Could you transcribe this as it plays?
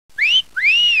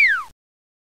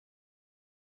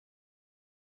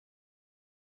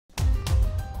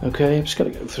Okay, I'm just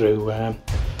going to go through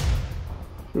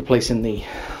replacing the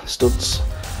studs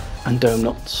and dome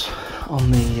nuts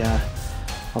on the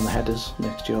headers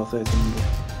next to your 1300.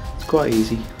 It's quite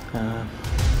easy.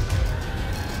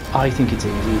 I think it's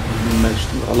easy.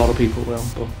 A lot of people will,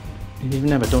 but if you've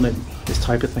never done this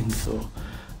type of thing before,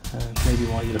 maybe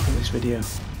why you look at this video in the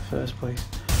first place.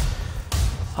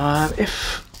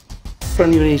 If for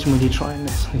any reason when you're trying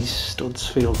this, these studs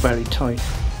feel very tight,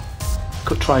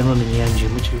 could try running the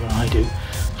engine, which is what I do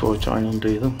before I try and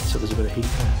undo them, so there's a bit of heat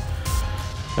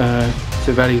there. If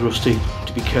they're very rusty,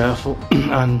 to be careful,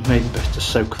 and maybe best to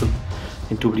soak them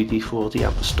in WD-40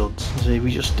 at the studs. So if we're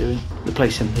just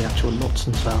replacing the actual nuts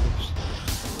themselves,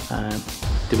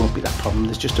 there won't be that problem.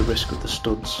 There's just a risk with the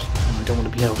studs, and I don't want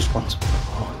to be held responsible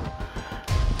for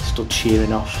the studs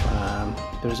shearing off.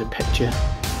 There is a picture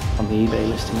on the eBay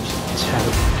listing of some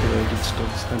terribly corroded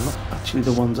studs. They're not actually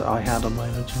the ones that I had on my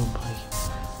original bike,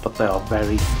 but they are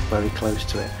very, very close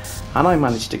to it, and I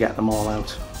managed to get them all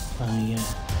out.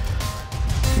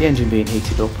 The engine being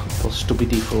heated up, plus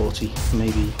WD-40,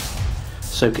 maybe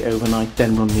soak it overnight,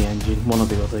 then run the engine, one or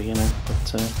the other, you know.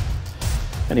 But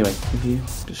anyway, if you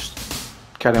just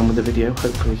carry on with the video,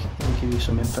 hopefully it'll give you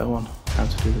some info on how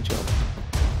to do the job.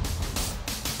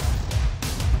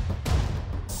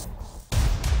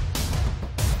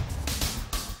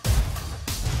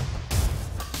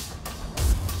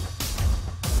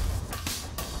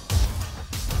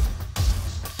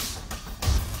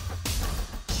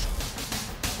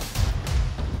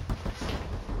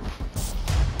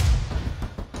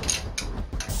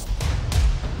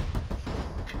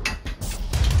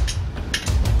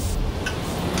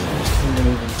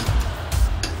 Removing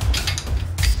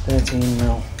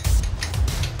 13mm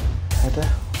header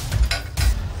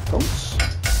bolts,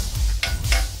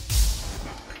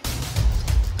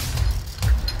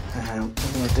 and what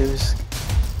I'm going to do is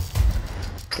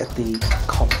get the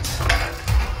collet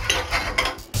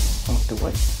out the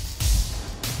way,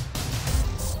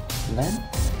 and then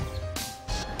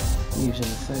using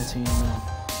the 13mm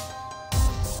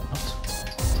nut,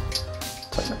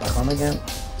 tighten it back on again.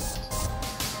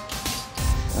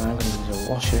 And I'm going to use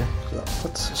a washer because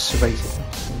that's serrated.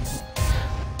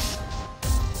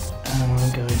 And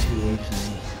I'm going to use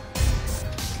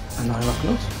a nylock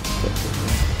nut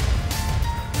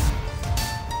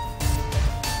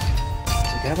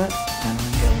together, and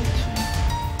I'm going to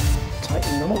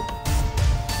tighten them up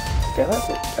together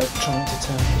without trying to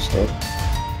turn the stud.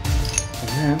 And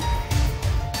then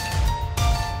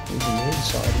using the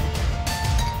inside,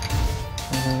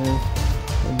 and I'll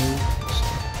remove the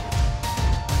stud.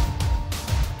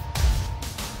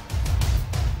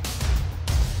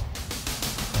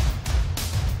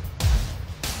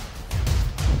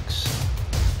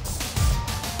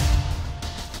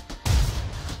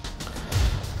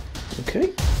 Okay,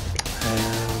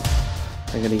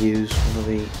 I'm going to use one of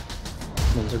the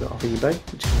ones I got off eBay,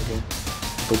 which is like a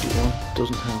budget one.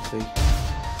 Doesn't have the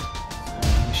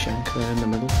shank there in the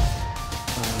middle.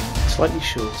 Slightly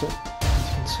shorter, you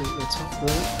can see at the top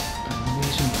there, and I'm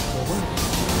using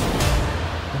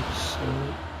so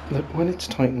that when it's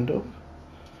tightened up,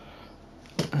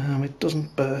 it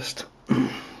doesn't burst.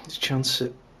 There's a chance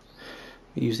it.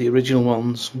 We use the original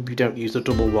ones, we don't use the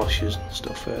double washers and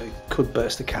stuff. It could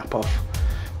burst the cap off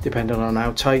depending on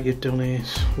how tight you've done it,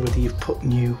 whether you've put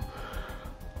new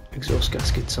exhaust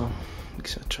gaskets on,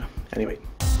 etc. Anyway,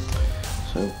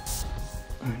 so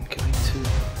I'm going to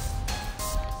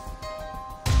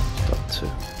start to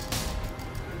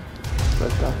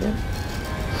thread that in.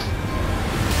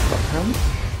 Back hand.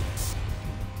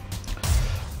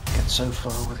 Get so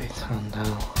far with it, and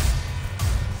I'll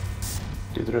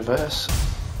do the reverse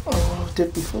of what I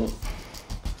did before.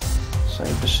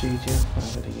 Same procedure. I'm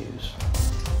going to use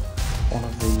one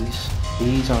of these.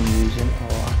 These I'm using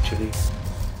are actually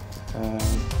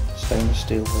stainless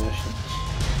steel versions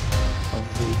of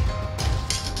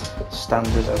the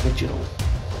standard original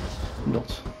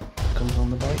nut that comes on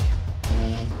the bike.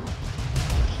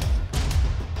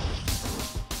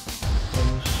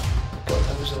 Got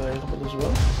those available as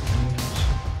well.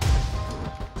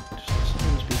 Just the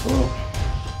same as before.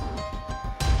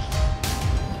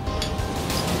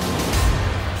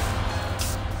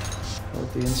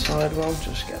 The inside one,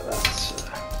 just get that.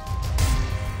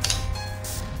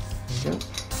 There you go.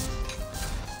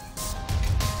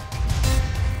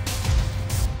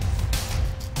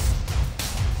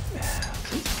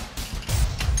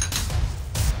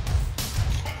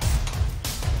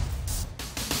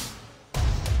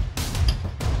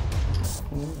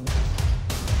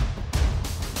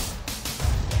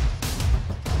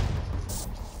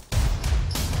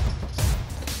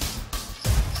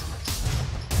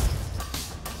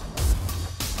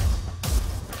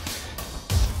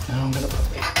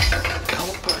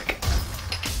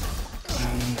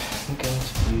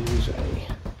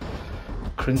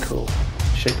 a crinkle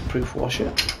shaker-proof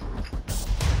washer,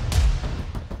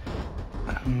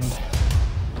 and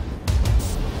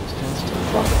stainless steel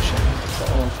flat washer. Put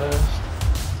that on first,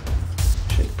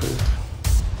 shaker-proof,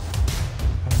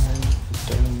 and then the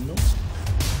dome nut.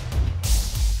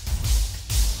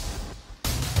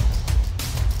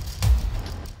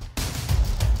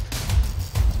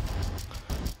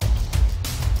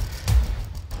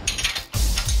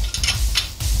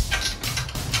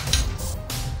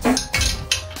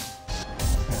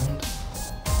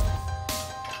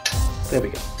 There we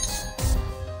go.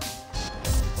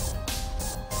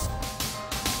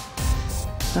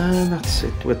 And that's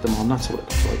it with them on. That's what it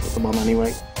looks like with them on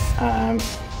anyway.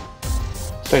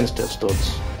 Stainless steel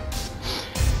studs,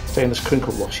 stainless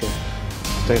crinkle washer,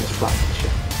 stainless flat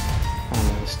washer,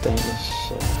 and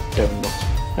stainless dome nut.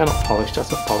 They're not polished.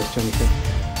 That's not polished or anything.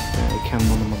 You can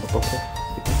run them on the butter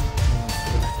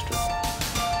for an extra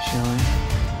shine.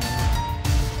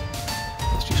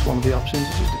 One of the options.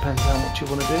 It just depends how much you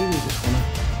want to do. You just want to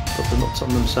put the nuts on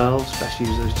themselves, best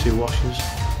use those two washers,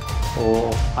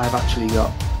 or I've actually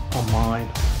got on mine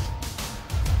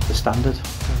the standard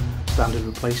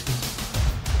replacement,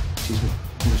 which is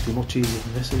obviously much easier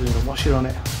than this. There's a washer on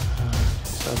it,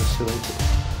 just have a serrated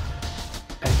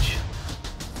edge,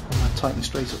 and that tightens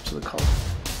straight up to the collar.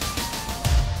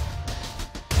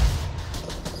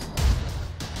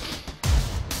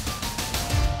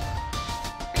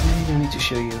 I need to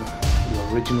show you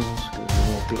the originals, go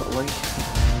more bluntly.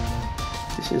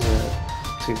 This is a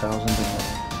 2000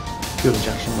 fuel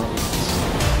injection model.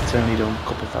 It's only done a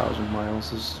couple thousand miles.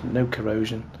 There's no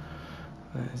corrosion.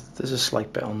 There's a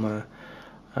slight bit on there.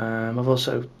 I've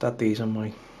also had these on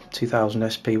my 2000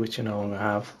 SP, which I no longer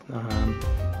have.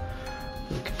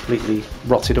 They're completely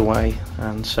rotted away,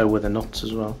 and so were the nuts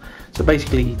as well. So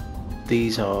basically,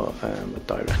 these are a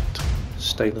direct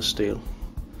stainless steel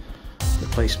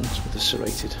replacements with a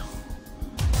serrated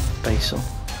base on,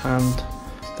 and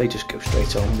they just go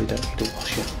straight on. They don't need a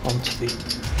washer onto the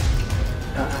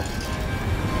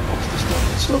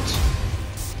studs.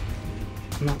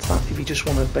 And that's that. If you just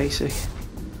want a basic,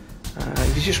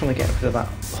 if you just want to get rid of that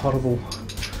horrible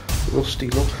rusty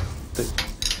look that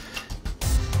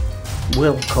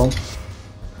will come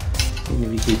even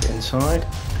if you keep it inside,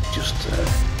 it just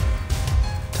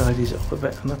tidies it up a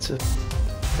bit, and that's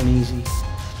an easy,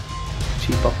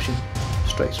 cheap option,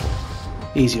 straight away,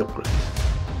 easy upgrade.